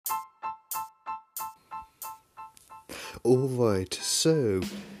Alright, so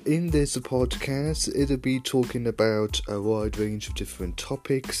in this podcast, it'll be talking about a wide range of different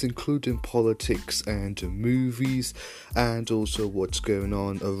topics, including politics and movies, and also what's going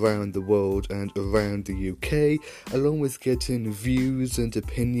on around the world and around the UK, along with getting views and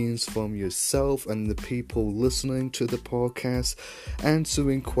opinions from yourself and the people listening to the podcast,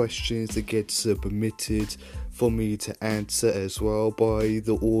 answering questions that get submitted for me to answer as well by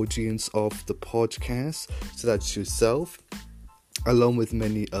the audience of the podcast, so that's yourself, along with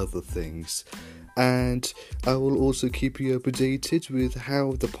many other things. And I will also keep you updated with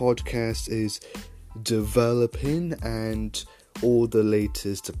how the podcast is developing and all the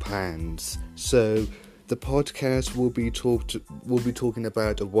latest plans. So the podcast will be talking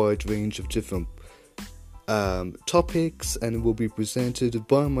about a wide range of different topics, and will be presented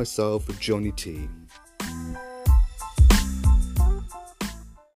by myself, Johnny T.